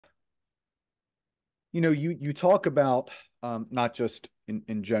You talk about not just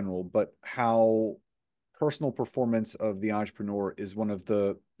in general, but how personal performance of the entrepreneur is one of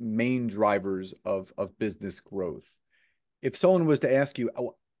the main drivers of business growth. If someone was to ask you,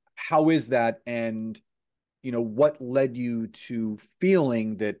 how is that, and what led you to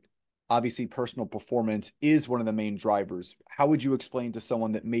feeling that obviously personal performance is one of the main drivers, how would you explain to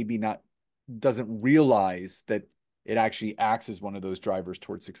someone that maybe not doesn't realize that it actually acts as one of those drivers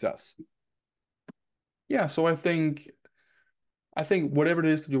towards success? Yeah, so I think whatever it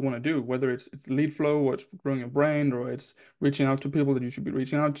is that you want to do, whether it's lead flow or it's growing a brand or it's reaching out to people that you should be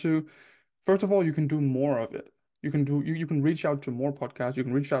reaching out to, first of all, you can do more of it. You can reach out to more podcasts, you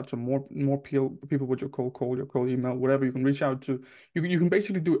can reach out to more people with your cold call, your cold email, whatever. You can reach out to you can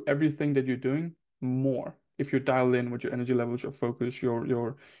basically do everything that you're doing more if you're dialed in with your energy levels, your focus,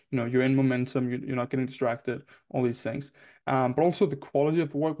 you're in momentum, you're not getting distracted, all these things. But also the quality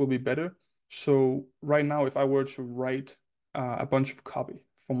of the work will be better. So right now, if I were to write a bunch of copy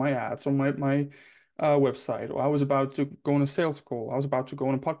for my ads on my website, or I was about to go on a sales call, I was about to go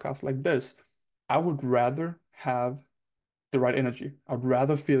on a podcast like this, I would rather have the right energy. I'd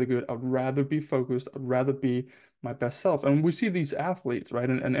rather feel good. I'd rather be focused. I'd rather be my best self. And we see these athletes, right?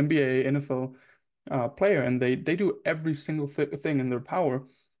 An NBA, NFL player, and they do every single thing in their power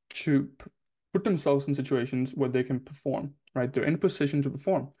to put themselves in situations where they can perform, right? They're in a position to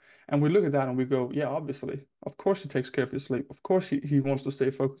perform. And we look at that and we go, yeah, obviously, of course he takes care of his sleep. Of course he wants to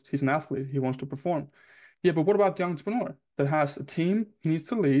stay focused. He's an athlete. He wants to perform. Yeah, but what about the entrepreneur that has a team he needs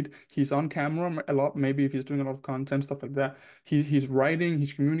to lead? He's on camera a lot, maybe if he's doing a lot of content, stuff like that. He's writing,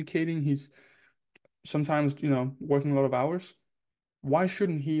 he's communicating, he's sometimes, working a lot of hours. Why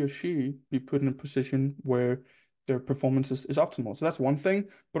shouldn't he or she be put in a position where their performance is optimal? So that's one thing.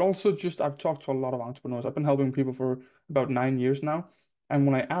 But also just I've talked to a lot of entrepreneurs. I've been helping people for about 9 years now. And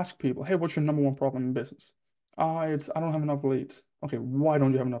when I ask people, hey, what's your number one problem in business? It's I don't have enough leads. Okay, why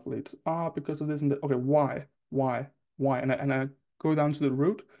don't you have enough leads? Because of this and that. Okay, why? Why? And I go down to the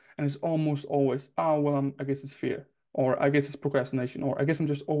root and it's almost always, well, I guess it's fear. Or I guess it's procrastination, or I guess I'm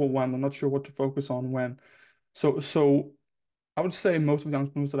just overwhelmed. I'm not sure what to focus on when. So I would say most of the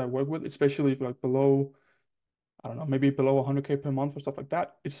entrepreneurs that I work with, especially if like below, I don't know, maybe below 100K per month or stuff like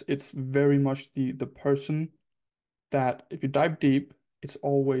that, it's very much the person that if you dive deep, it's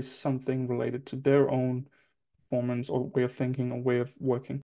always something related to their own performance or way of thinking or way of working.